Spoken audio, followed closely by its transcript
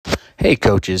Hey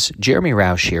coaches, Jeremy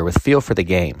Roush here with Feel for the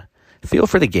Game. Feel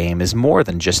for the Game is more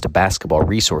than just a basketball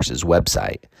resources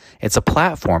website. It's a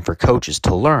platform for coaches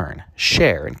to learn,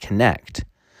 share, and connect.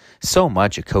 So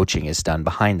much of coaching is done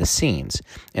behind the scenes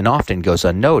and often goes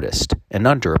unnoticed and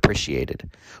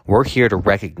underappreciated. We're here to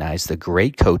recognize the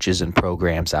great coaches and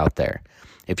programs out there.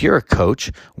 If you're a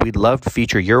coach, we'd love to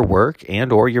feature your work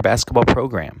and or your basketball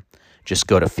program. Just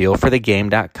go to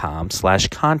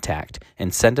feelforthegame.com/contact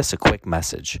and send us a quick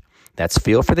message. That's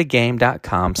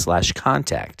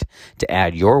feelforthegame.com/contact to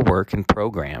add your work and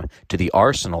program to the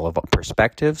arsenal of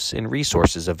perspectives and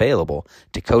resources available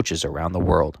to coaches around the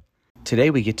world. Today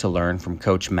we get to learn from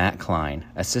Coach Matt Cline,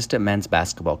 assistant men's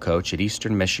basketball coach at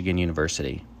Eastern Michigan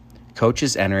University. Coach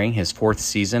is entering his 4th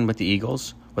season with the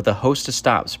Eagles with a host of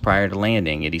stops prior to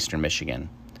landing at Eastern Michigan.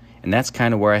 And that's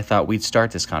kind of where I thought we'd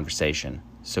start this conversation.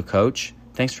 So Coach,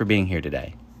 thanks for being here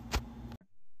today.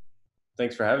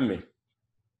 Thanks for having me.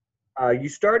 You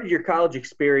started your college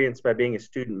experience by being a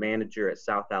student manager at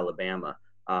South Alabama,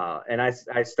 and I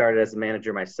started as a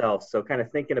manager myself. So kind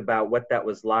of thinking about what that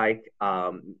was like,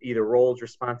 either roles,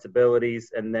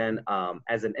 responsibilities, and then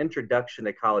as an introduction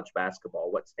to college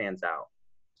basketball, what stands out?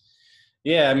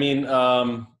 Yeah, I mean,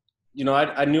 I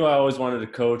knew I always wanted to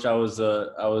coach. I was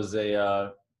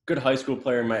a good high school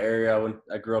player in my area.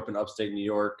 I grew up in upstate New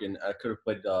York, and I could have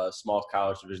played small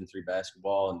college Division III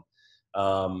basketball.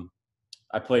 And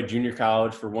I played junior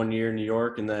college for 1 year in New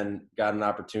York, and then got an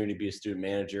opportunity to be a student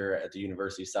manager at the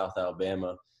University of South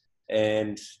Alabama.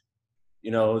 And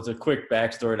it's a quick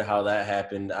backstory to how that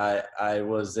happened. I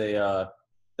was that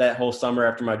whole summer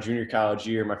after my junior college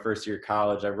year, my first year of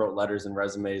college, I wrote letters and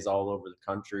resumes all over the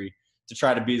country to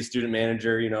try to be the student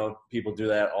manager. People do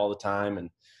that all the time. And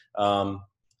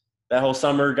that whole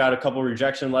summer got a couple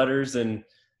rejection letters, and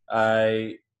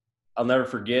I'll never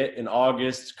forget, in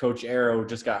August, Coach Arrow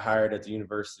just got hired at the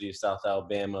University of South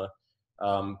Alabama,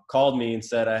 called me and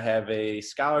said, I have a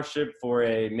scholarship for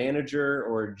a manager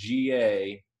or a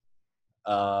GA.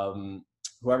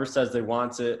 Whoever says they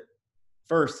want it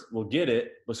first will get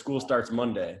it, but school starts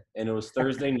Monday. And it was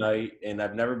Thursday night, and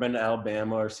I've never been to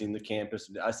Alabama or seen the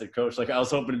campus. I said, Coach, I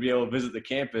was hoping to be able to visit the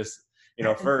campus,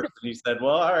 first. And he said,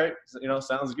 well, all right,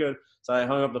 sounds good. So I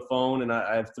hung up the phone, and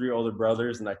I have 3 older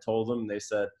brothers, and I told them, and they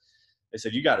said,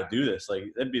 you got to do this. Like,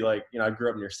 it'd be like, I grew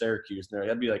up near Syracuse, and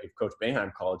that'd be like if Coach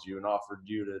Boeheim called you and offered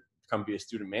you to come be a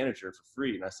student manager for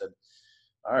free. And I said,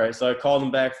 all right. So I called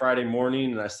him back Friday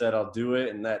morning, and I said, I'll do it.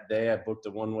 And that day I booked a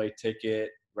one-way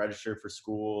ticket, registered for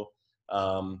school,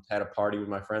 had a party with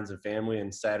my friends and family.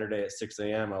 And Saturday at 6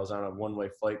 a.m., I was on a one-way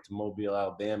flight to Mobile,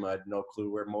 Alabama. I had no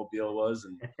clue where Mobile was.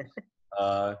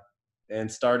 And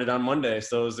started on Monday.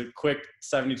 So it was a quick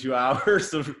 72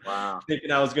 hours of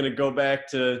thinking I was going to go back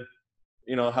to,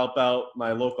 help out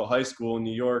my local high school in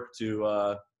New York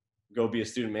to go be a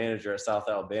student manager at South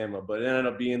Alabama. But it ended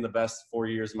up being the best 4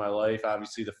 years of my life.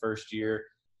 Obviously, the first year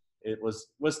it was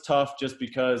tough just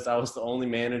because I was the only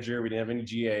manager. We didn't have any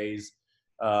GAs.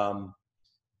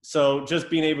 So just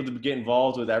being able to get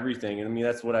involved with everything. And I mean,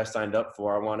 that's what I signed up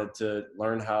for. I wanted to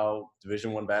learn how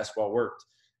Division I basketball worked.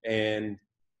 And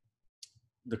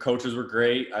the coaches were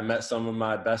great. I met some of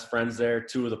my best friends there.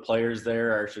 2 of the players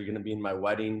there are actually going to be in my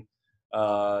wedding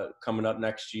coming up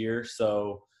next year.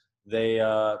 So they,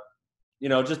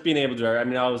 just being able to,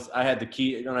 I had the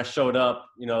key when I showed up,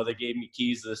 they gave me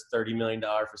keys to this $30 million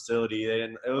facility.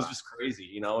 It was just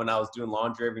crazy, and I was doing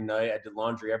laundry every night. I did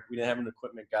laundry. We didn't have an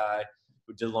equipment guy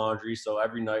who did laundry. So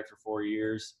every night for 4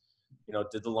 years,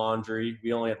 did the laundry.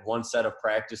 We only had 1 set of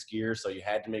practice gear. So you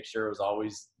had to make sure it was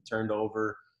always turned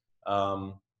over.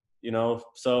 So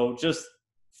just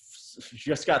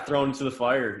got thrown into the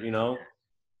fire,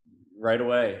 right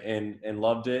away and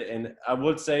loved it. And I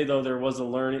would say, though, there was a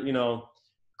learning,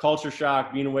 culture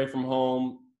shock, being away from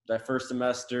home that first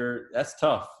semester. That's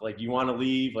tough. Like, you want to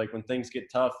leave, like when things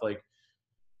get tough, like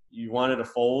you wanted to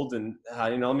fold and,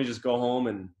 let me just go home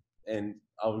and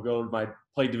I'll go to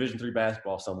play Division III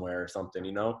basketball somewhere or something,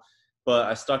 but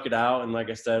I stuck it out. And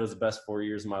like I said, it was the best 4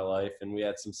 years of my life, and we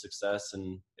had some success,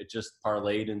 and it just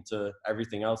parlayed into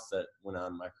everything else that went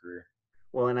on in my career.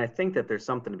 Well, and I think that there's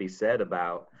something to be said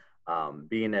about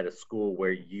being at a school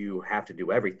where you have to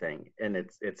do everything. And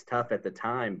it's tough at the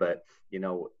time, but,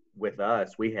 with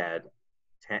us, we had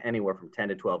anywhere from 10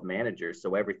 to 12 managers.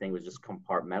 So everything was just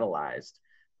compartmentalized.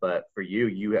 But for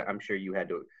you, I'm sure you had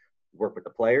to work with the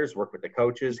players, work with the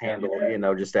coaches, handle,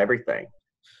 just everything.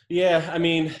 Yeah, I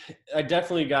mean, I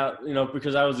definitely got,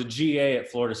 because I was a GA at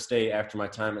Florida State after my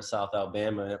time at South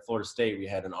Alabama. And at Florida State, we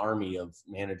had an army of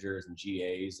managers and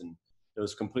GAs, and it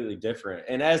was completely different.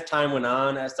 And as time went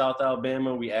on at South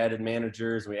Alabama, we added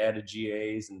managers, we added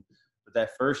GAs, and but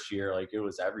that first year, like, it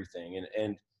was everything.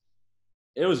 And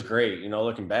it was great,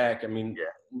 looking back. I mean, Yeah.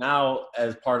 now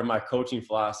as part of my coaching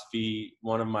philosophy,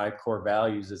 one of my core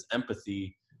values is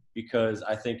empathy, because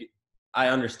I think I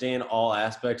understand all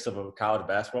aspects of a college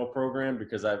basketball program,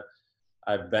 because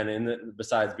I've been in it,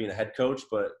 besides being a head coach,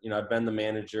 but I've been the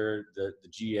manager, the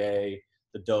GA,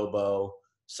 the Dobo.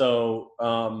 So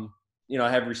I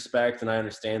have respect, and I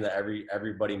understand that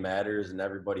everybody matters and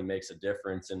everybody makes a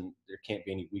difference, and there can't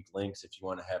be any weak links if you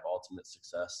want to have ultimate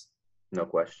success. No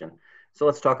question. So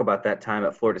let's talk about that time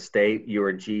at Florida State. You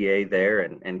were GA there,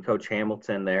 and Coach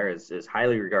Hamilton there is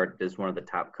highly regarded as one of the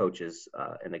top coaches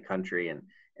in the country, and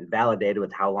validated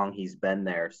with how long he's been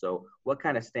there. So what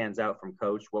kind of stands out from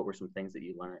Coach? What were some things that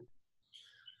you learned?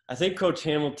 I think Coach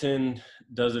Hamilton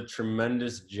does a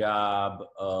tremendous job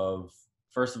of,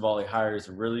 first of all, he hires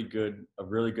a really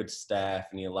good staff,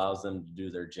 and he allows them to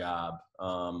do their job.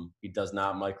 He does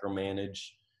not micromanage.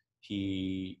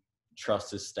 He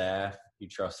trusts his staff. He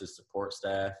trusts his support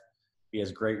staff. He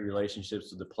has great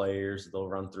relationships with the players. They'll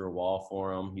run through a wall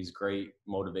for him. He's great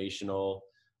motivational,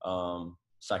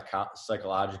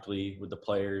 psychologically with the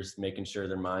players, making sure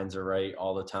their minds are right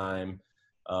all the time.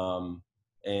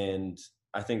 And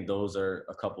I think those are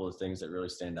a couple of things that really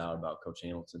stand out about Coach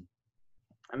Hamilton.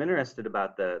 I'm interested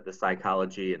about the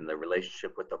psychology and the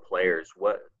relationship with the players.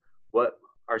 What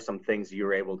are some things you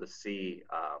were able to see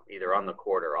either on the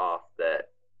court or off that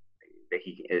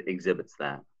he exhibits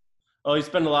that? Oh, he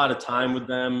spent a lot of time with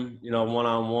them,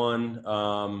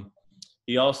 one-on-one.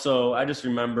 He also, I just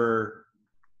remember,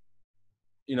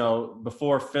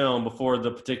 before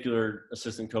the particular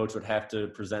assistant coach would have to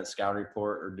present scouting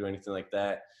report or do anything like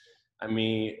that. I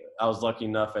mean, I was lucky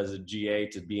enough as a GA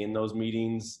to be in those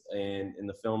meetings and in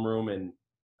the film room. And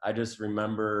I just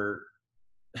remember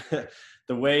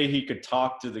the way he could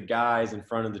talk to the guys in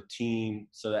front of the team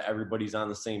so that everybody's on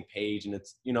the same page. And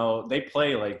it's,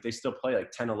 they still play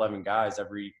like 10, 11 guys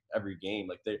every game.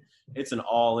 Like it's an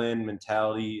all-in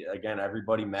mentality. Again,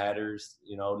 everybody matters,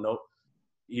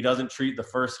 he doesn't treat the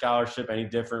first scholarship any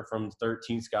different from the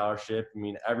 13th scholarship. I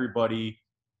mean, everybody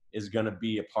is going to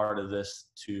be a part of this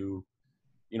to,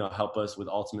 help us with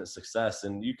ultimate success.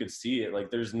 And you could see it. Like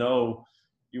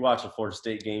you watch a Florida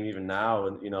State game even now,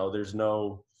 and, there's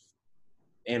no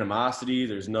animosity.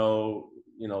 There's no,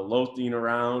 loathing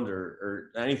around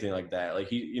or anything like that. Like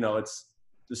it's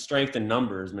the strength in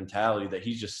numbers mentality that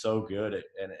he's just so good at.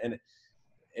 And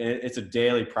it's a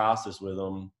daily process with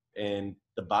him. And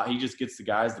he just gets the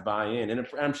guys to buy in. And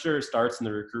I'm sure it starts in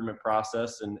the recruitment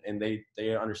process, and they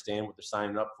understand what they're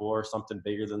signing up for, something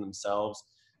bigger than themselves.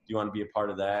 Do you want to be a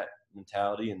part of that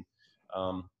mentality? And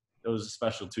it was a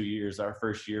special 2 years. Our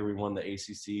first year, we won the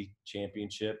ACC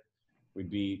championship. We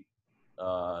beat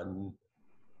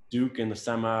Duke in the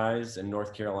semis and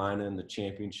North Carolina in the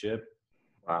championship.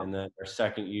 Wow. And then our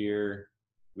second year,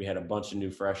 we had a bunch of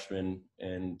new freshmen,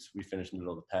 and we finished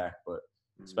middle of the pack, but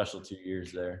special 2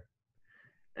 years there.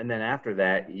 And then after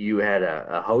that, you had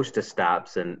a host of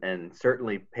stops and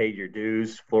certainly paid your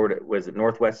dues. Florida, was it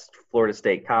Northwest Florida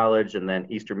State College, and then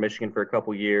Eastern Michigan for a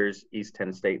couple years, East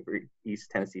Tennessee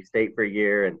State for a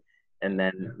year, and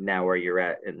then now where you're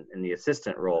at in the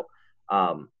assistant role.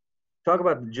 Talk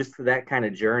about just that kind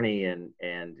of journey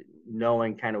and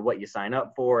knowing kind of what you sign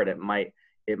up for, and it might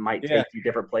take you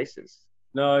different places.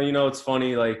 No, it's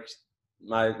funny. Like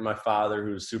my father,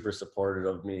 who's super supportive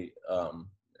of me,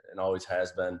 and always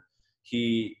has been,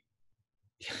 he,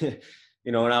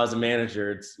 when I was a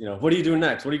manager, it's, what are you doing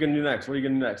next? What are you going to do next? What are you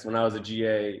going to do next? When I was a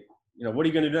GA, what are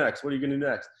you going to do next? What are you going to do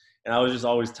next? And I would just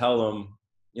always tell him,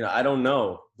 I don't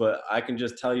know, but I can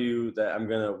just tell you that I'm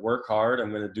going to work hard. I'm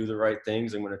going to do the right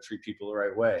things. I'm going to treat people the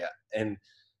right way. And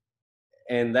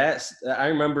I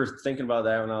remember thinking about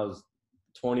that when I was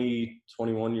 20,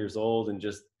 21 years old, and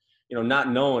just,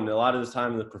 not knowing. A lot of the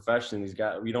time in the profession,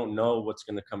 we don't know what's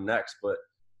going to come next, but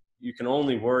you can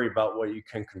only worry about what you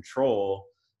can control.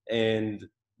 And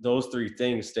those three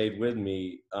things stayed with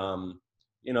me,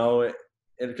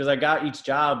 because I got each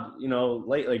job,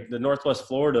 late, like the Northwest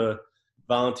Florida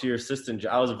volunteer assistant.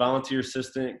 I was a volunteer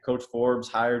assistant. Coach Forbes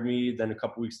hired me. Then a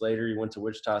couple weeks later, he went to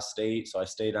Wichita State. So I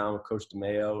stayed on with Coach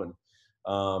DeMayo and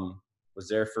was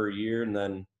there for a year. And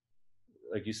then,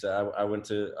 like you said, I went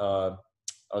to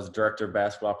I was director of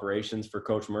basketball operations for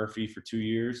Coach Murphy for 2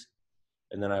 years.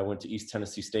 And then I went to East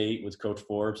Tennessee State with Coach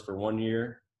Forbes for 1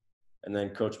 year. And then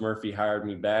Coach Murphy hired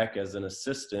me back as an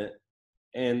assistant.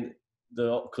 And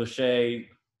the cliche,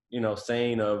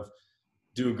 saying of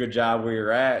do a good job where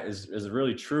you're at is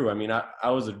really true. I mean, I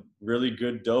was a really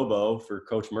good Dobo for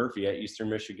Coach Murphy at Eastern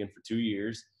Michigan for 2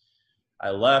 years. I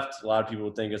left. A lot of people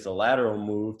would think it's a lateral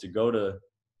move to go to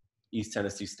East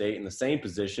Tennessee State in the same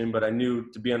position, but I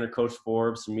knew to be under Coach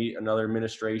Forbes, to meet another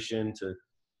administration, to,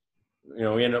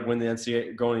 we ended up winning the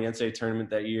NCAA, going to the NCAA tournament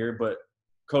that year. But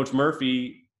Coach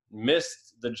Murphy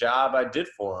missed the job I did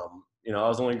for him. I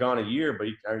was only gone a year, but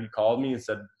he called me and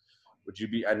said,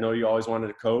 I know you always wanted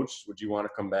to coach. Would you want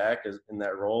to come back in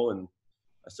that role? And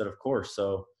I said, of course.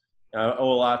 So I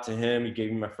owe a lot to him. He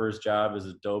gave me my first job as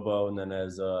a Dobo and then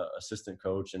as a assistant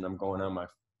coach. And I'm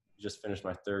just finished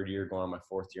my third year, going on my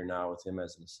fourth year now with him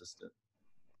as an assistant.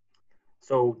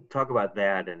 So talk about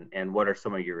that and what are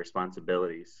some of your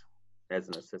responsibilities as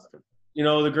an assistant?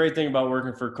 The great thing about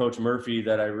working for Coach Murphy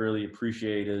that I really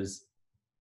appreciate is,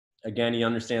 again, he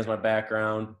understands my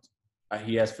background.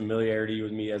 He has familiarity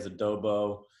with me as a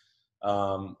Dobo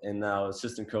and now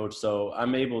assistant coach. So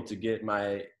I'm able to get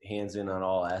my hands in on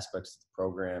all aspects of the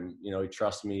program. He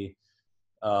trusts me.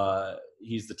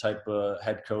 He's the type of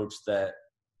head coach that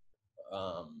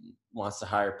wants to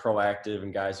hire proactive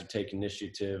and guys who take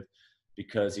initiative,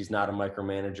 because he's not a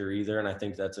micromanager either. And I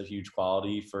think that's a huge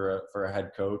quality for a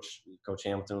head coach. Coach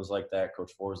Hamilton was like that.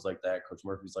 Coach Ford was like that. Coach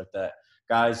Murphy's like that.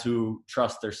 Guys who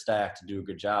trust their staff to do a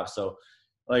good job. So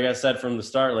like I said from the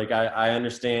start, like I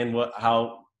understand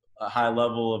how a high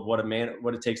level of what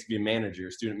it takes to be a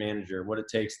manager, student manager, what it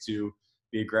takes to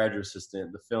be a graduate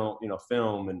assistant, the film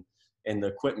and the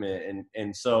equipment.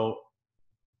 And so,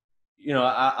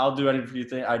 I'll do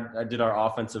anything. I did our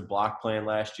offensive block plan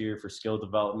last year for skill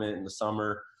development in the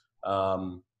summer.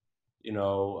 I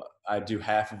do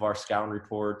half of our scouting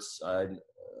reports. I'm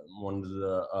one of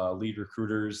the lead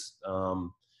recruiters.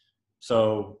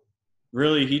 So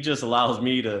really he just allows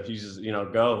me to,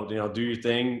 go, do your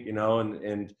thing,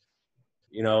 and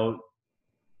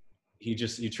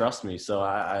he trusts me. So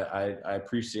I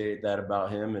appreciate that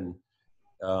about him. And,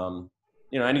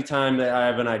 anytime that I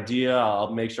have an idea,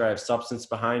 I'll make sure I have substance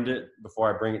behind it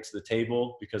before I bring it to the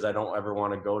table, because I don't ever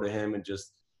want to go to him and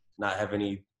just not have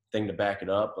anything to back it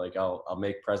up. Like I'll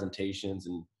make presentations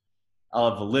and I'll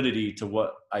have validity to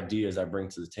what ideas I bring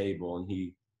to the table.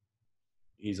 And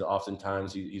he's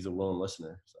oftentimes he's a willing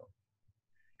listener. So.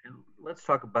 And let's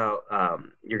talk about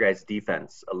your guys'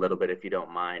 defense a little bit, if you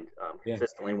don't mind.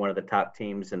 Consistently one of the top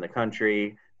teams in the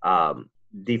country.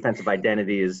 Defensive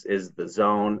identity is the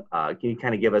zone. Can you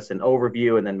kind of give us an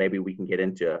overview, and then maybe we can get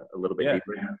into a little bit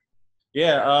deeper?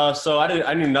 Yeah. So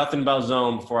I knew nothing about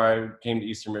zone before I came to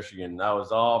Eastern Michigan. I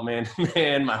was all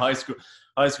man-to-man. My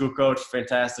high school coach,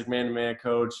 fantastic man-to-man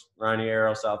coach, Ronnie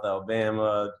Arrow, South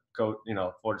Alabama, coach,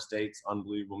 Florida State's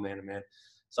unbelievable man-to-man.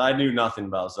 So I knew nothing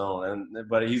about zone,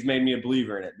 but he's made me a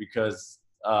believer in it, because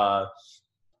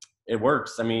it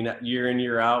works. I mean, year in,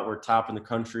 year out, we're top in the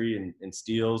country in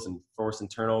steals and forcing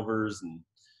turnovers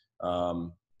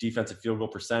and defensive field goal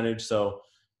percentage. So,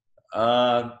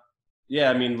 would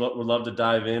love to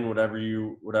dive in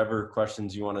whatever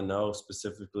questions you want to know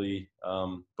specifically.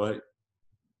 But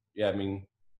yeah, I mean,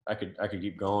 I could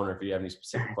keep going, or if you have any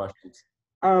specific questions.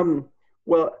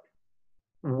 Well,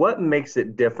 what makes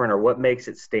it different, or what makes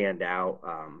it stand out?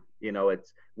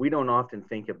 We don't often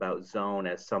think about zone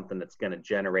as something that's going to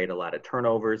generate a lot of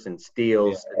turnovers and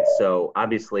steals. Yeah. And so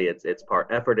obviously it's part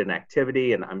effort and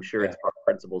activity, and I'm sure it's part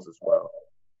principles as well.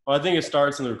 Well, I think it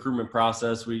starts in the recruitment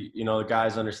process. The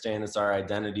guys understand it's our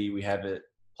identity. We have it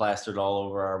plastered all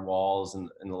over our walls and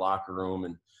in the locker room.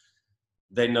 And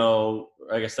they know,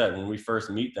 like I said, when we first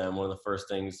meet them, one of the first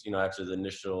things, after the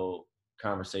initial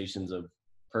conversations of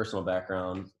personal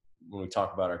background, when we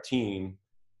talk about our team,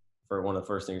 for one of the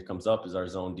first things that comes up is our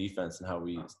zone defense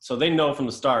and so they know from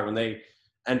the start when they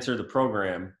enter the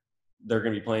program, they're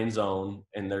going to be playing zone,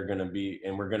 and we're going to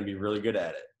be really good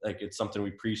at it. Like, it's something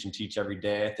we preach and teach every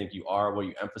day. I think you are what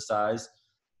you emphasize.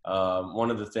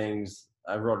 One of the things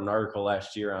I wrote an article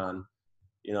last year on,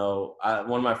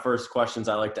 one of my first questions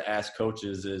I like to ask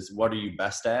coaches is, what are you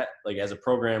best at? Like, as a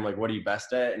program, like, what are you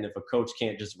best at? And if a coach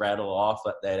can't just rattle off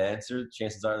that answer,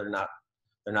 chances are they're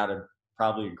not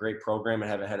probably a great program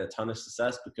and haven't had a ton of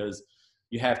success, because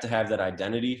you have to have that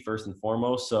identity first and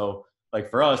foremost. So, like,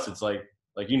 for us, it's like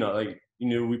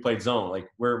we played zone. Like,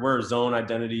 we're a zone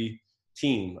identity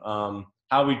team.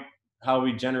 How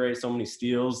we generate so many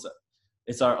steals,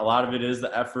 a lot of it is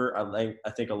the effort.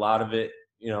 I think a lot of it,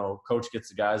 coach gets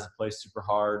the guys to play super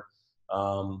hard.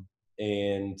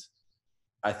 And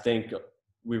I think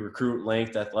we recruit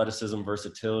length, athleticism,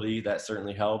 versatility. That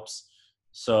certainly helps.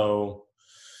 So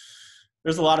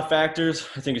there's a lot of factors.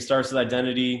 I think it starts with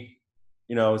identity.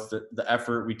 It's the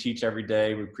effort we teach every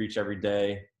day, we preach every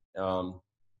day.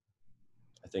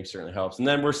 I think certainly helps. And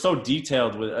then we're so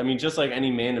detailed just like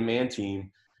any man-to-man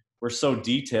team, we're so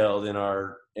detailed in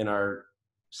our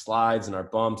slides and our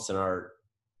bumps and our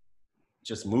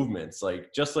just movements,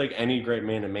 like just like any great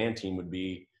man-to-man team would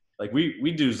be. Like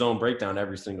we do zone breakdown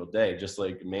every single day, just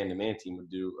like a man-to-man team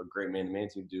would do. A great man-to-man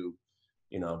team would do,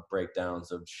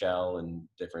 breakdowns of shell and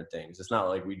different things. It's not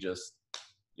like we just,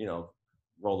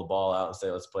 roll the ball out and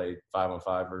say, let's play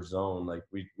 5-on-5 versus zone. Like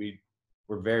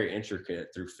we're very intricate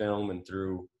through film and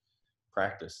through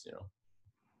practice,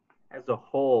 As a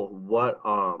whole, what,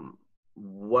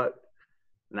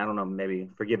 and I don't know, maybe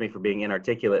forgive me for being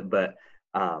inarticulate, but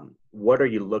what are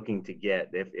you looking to get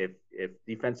if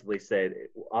defensively said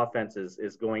offense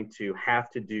is going to have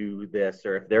to do this,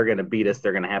 or if they're going to beat us,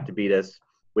 they're going to have to beat us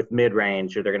with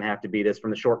mid-range, or they're going to have to beat us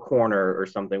from the short corner or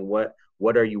something?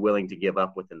 What are you willing to give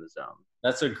up within the zone?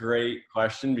 That's a great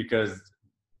question, because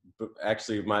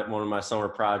actually one of my summer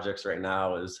projects right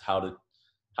now is how to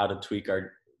tweak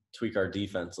our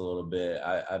defense a little bit.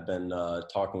 I've been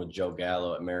talking with Joe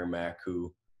Gallo at Merrimack,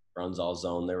 who runs all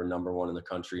zone. They were number 1 in the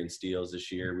country in steals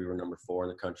this year. We were number 4 in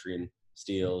the country in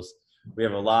steals. We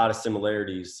have a lot of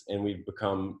similarities, and we've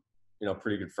become,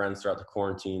 pretty good friends throughout the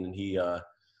quarantine. And he,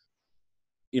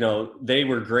 they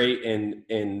were great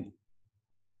in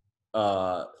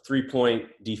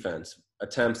 3-point defense,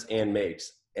 attempts and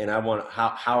makes. And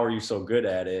how are you so good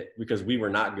at it? Because we were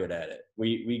not good at it.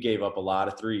 We gave up a lot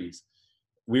of threes.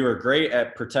 We were great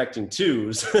at protecting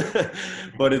twos,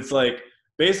 but it's like,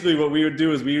 basically what we would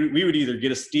do is we would either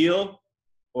get a steal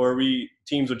or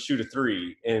teams would shoot a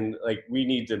 3, and like we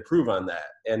need to improve on that.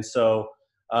 And so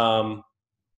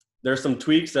there's some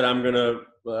tweaks that I'm going to,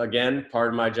 again, part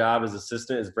of my job as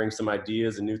assistant is bring some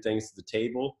ideas and new things to the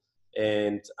table.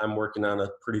 And I'm working on a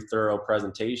pretty thorough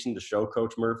presentation to show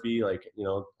Coach Murphy, like,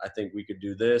 I think we could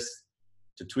do this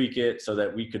to tweak it so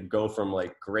that we could go from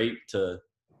like great to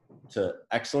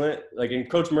excellent. Like in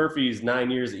Coach Murphy's 9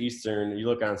 years at Eastern, you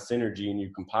look on Synergy and you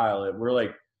compile it, we're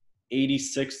like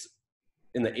 86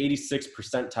 in the 86th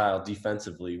percentile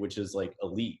defensively, which is like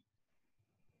elite.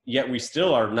 Yet we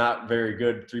still are not very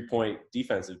good 3-point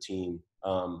defensive team.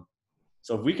 So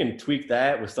if we can tweak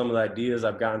that with some of the ideas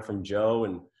I've gotten from Joe,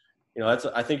 and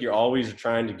I think you're always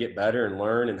trying to get better and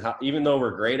learn. And even though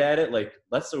we're great at it, like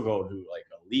let's still go to like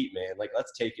elite, man. Like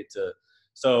let's take it to.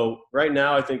 So right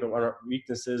now, I think one of our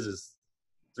weaknesses is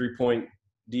 3-point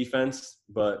defense.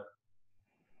 But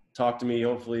talk to me,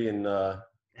 hopefully, in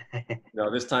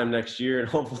this time next year, and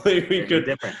hopefully we could.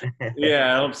 Different.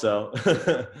 Yeah, I hope so.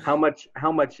 How much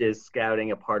is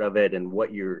scouting a part of it, and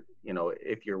what you're,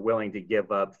 if you're willing to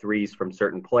give up threes from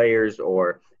certain players,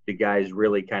 or do guys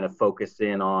really kind of focus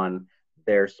in on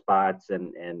their spots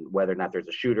and whether or not there's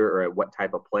a shooter or what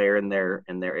type of player in their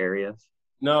areas?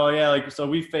 No, yeah, so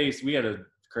we had a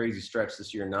crazy stretch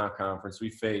this year in non-conference.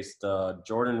 We faced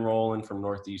Jordan Rowland from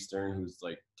Northeastern, who's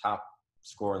like top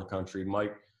scorer in the country.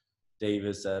 Mike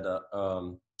Davis at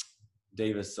son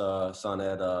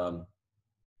at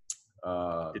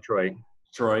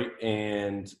Detroit,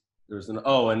 and there's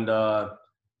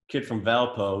kid from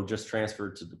Valpo just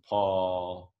transferred to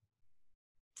DePaul.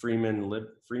 Freeman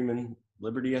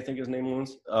Liberty, I think his name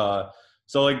was.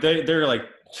 So like they're like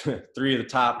 3 of the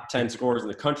top 10 scorers in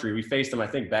the country. We faced them, I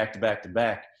think, back to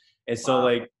back. And so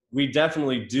like we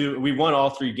definitely we won all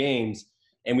 3 games,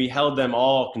 and we held them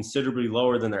all considerably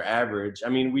lower than their average. I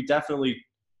mean, we definitely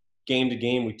game to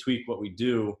game, we tweak what we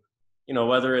do,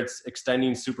 whether it's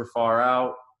extending super far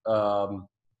out,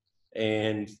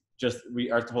 and just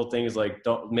our whole thing is like,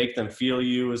 don't make them feel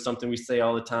you is something we say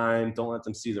all the time. Don't let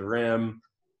them see the rim.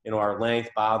 Our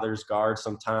length bothers guards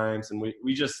sometimes. And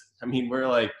we just, we're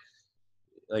like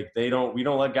we don't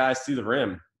let guys see the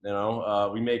rim,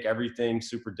 we make everything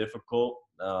super difficult,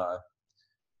 and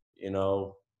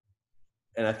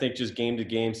I think just game to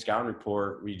game scouting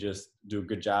report, we just do a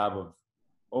good job of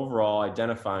overall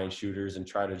identifying shooters and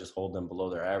try to just hold them below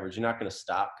their average. You're not going to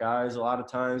stop guys a lot of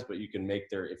times, but you can make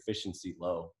their efficiency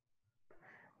low.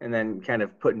 And then kind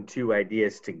of putting 2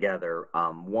 ideas together.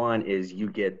 One is you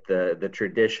get the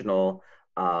traditional,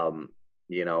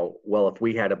 if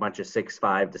we had a bunch of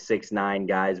 6'5" to 6'9"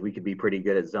 guys, we could be pretty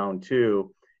good at zone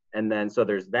 2. And then, so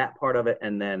there's that part of it.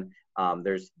 And then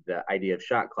there's the idea of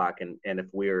shot clock. And if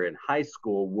we were in high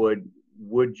school, would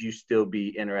you still be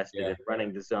interested in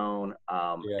running the zone?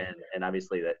 And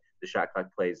obviously that the shot clock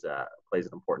plays an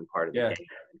important part of the game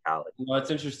in college. Well,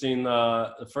 it's interesting.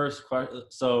 The first question.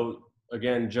 So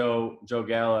again, Joe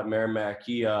Gallo at Merrimack,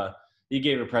 he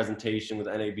gave a presentation with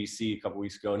NABC a couple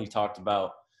weeks ago, and he talked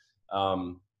about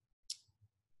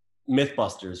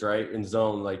Mythbusters, right? In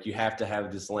zone, like you have to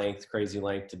have this crazy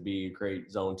length to be a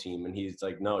great zone team. And he's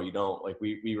like, no, you don't. Like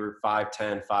we were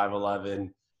 5'10",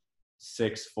 5'11",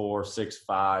 6'4",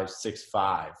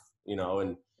 6'5",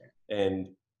 6'5", and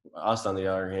us on the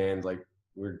other hand, like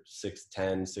we're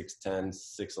 6'10", 6'10",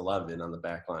 6'11" on the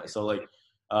back line. So like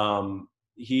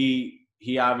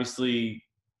he obviously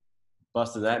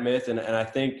busted that myth, and I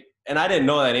think, and I didn't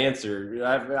know that answer.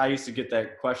 I used to get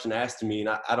that question asked to me, and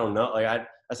I don't know. Like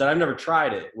I said, I've never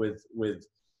tried it with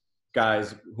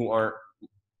guys who aren't,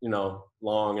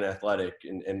 long and athletic,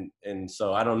 and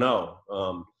so I don't know.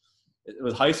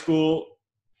 With high school,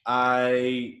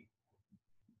 I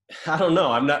don't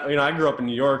know. I'm not, I grew up in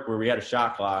New York where we had a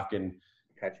shot clock, and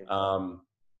Gotcha.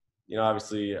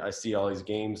 obviously I see all these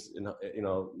games in,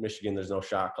 Michigan, there's no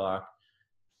shot clock.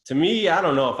 To me, I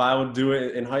don't know if I would do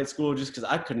it in high school, just because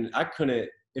I couldn't,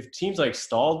 if teams like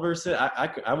stalled versus it,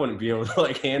 I wouldn't be able to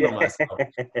like handle myself.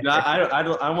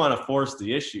 I want to force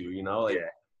the issue,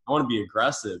 I want to be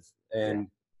aggressive and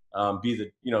be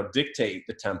the, dictate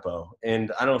the tempo.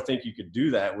 And I don't think you could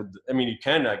do that you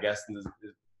can, I guess,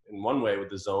 in one way with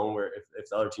the zone, where if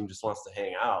the other team just wants to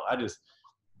hang out. I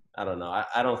don't know.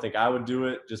 I don't think I would do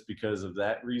it just because of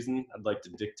that reason. I'd like to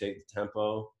dictate the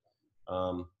tempo.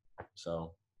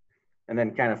 And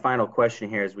then kind of final question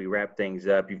here as we wrap things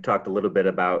up. You've talked a little bit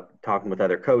about talking with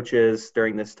other coaches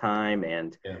during this time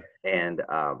and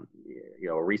a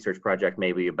research project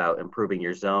maybe about improving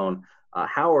your zone.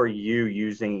 How are you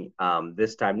using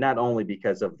this time, not only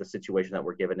because of the situation that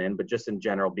we're given in, but just in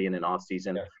general being in off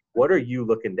season? Yeah. What are you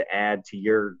looking to add to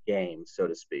your game, so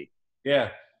to speak? Yeah.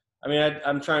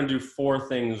 I'm trying to do 4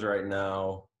 things right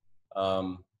now.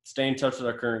 Stay in touch with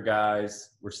our current guys.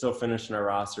 We're still finishing our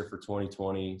roster for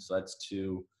 2020, so that's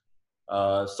 2.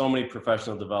 So many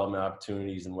professional development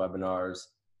opportunities and webinars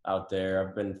out there.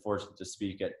 I've been fortunate to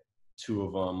speak at 2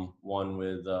 of them, one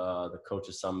with the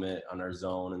Coaches Summit on our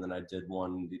zone, and then I did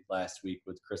one last week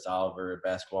with Chris Oliver at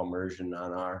Basketball Immersion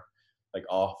on our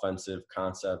offensive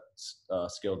concepts,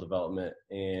 skill development.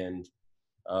 And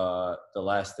the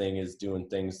last thing is doing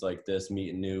things like this,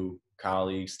 meeting new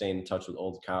colleagues, staying in touch with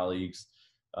old colleagues,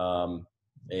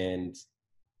 and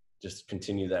just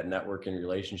continue that networking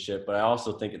relationship. But I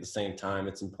also think at the same time,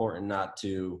 it's important not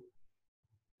to,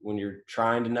 when you're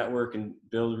trying to network and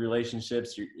build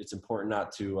relationships, it's important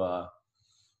not to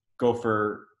go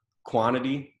for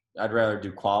quantity. I'd rather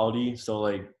do quality. So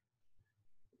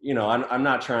I'm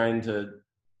not trying to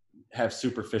have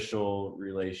superficial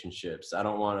relationships. I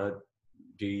don't want to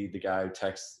be the guy who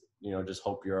texts, just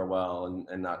hope you're well,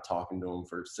 and not talking to them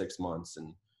for 6 months.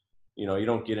 And, you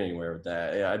don't get anywhere with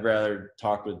that. I'd rather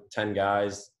talk with 10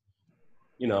 guys,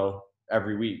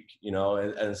 every week,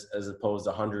 as opposed to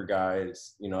 100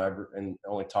 guys, and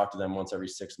only talk to them once every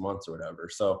 6 months or whatever.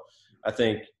 So I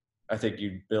think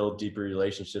you build deeper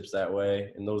relationships that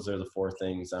way. And those are the 4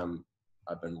 things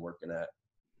I've been working at.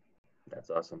 That's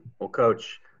awesome. Well,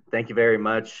 Coach, thank you very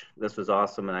much. This was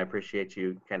awesome, and I appreciate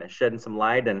you kind of shedding some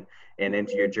light and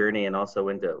into your journey, and also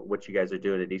into what you guys are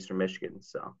doing at Eastern Michigan.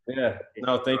 So yeah,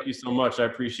 no, thank you so much. I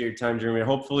appreciate your time, Jeremy.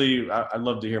 Hopefully, I'd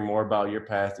love to hear more about your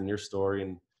path and your story,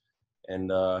 and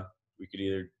we could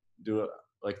either do it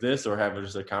like this or have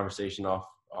just a conversation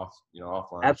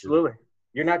offline. Absolutely.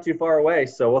 You're not too far away,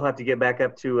 so we'll have to get back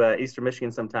up to Eastern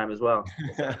Michigan sometime as well.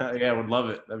 Yeah, I would love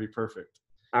it. That'd be perfect.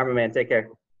 All right, man. Take care.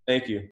 Thank you.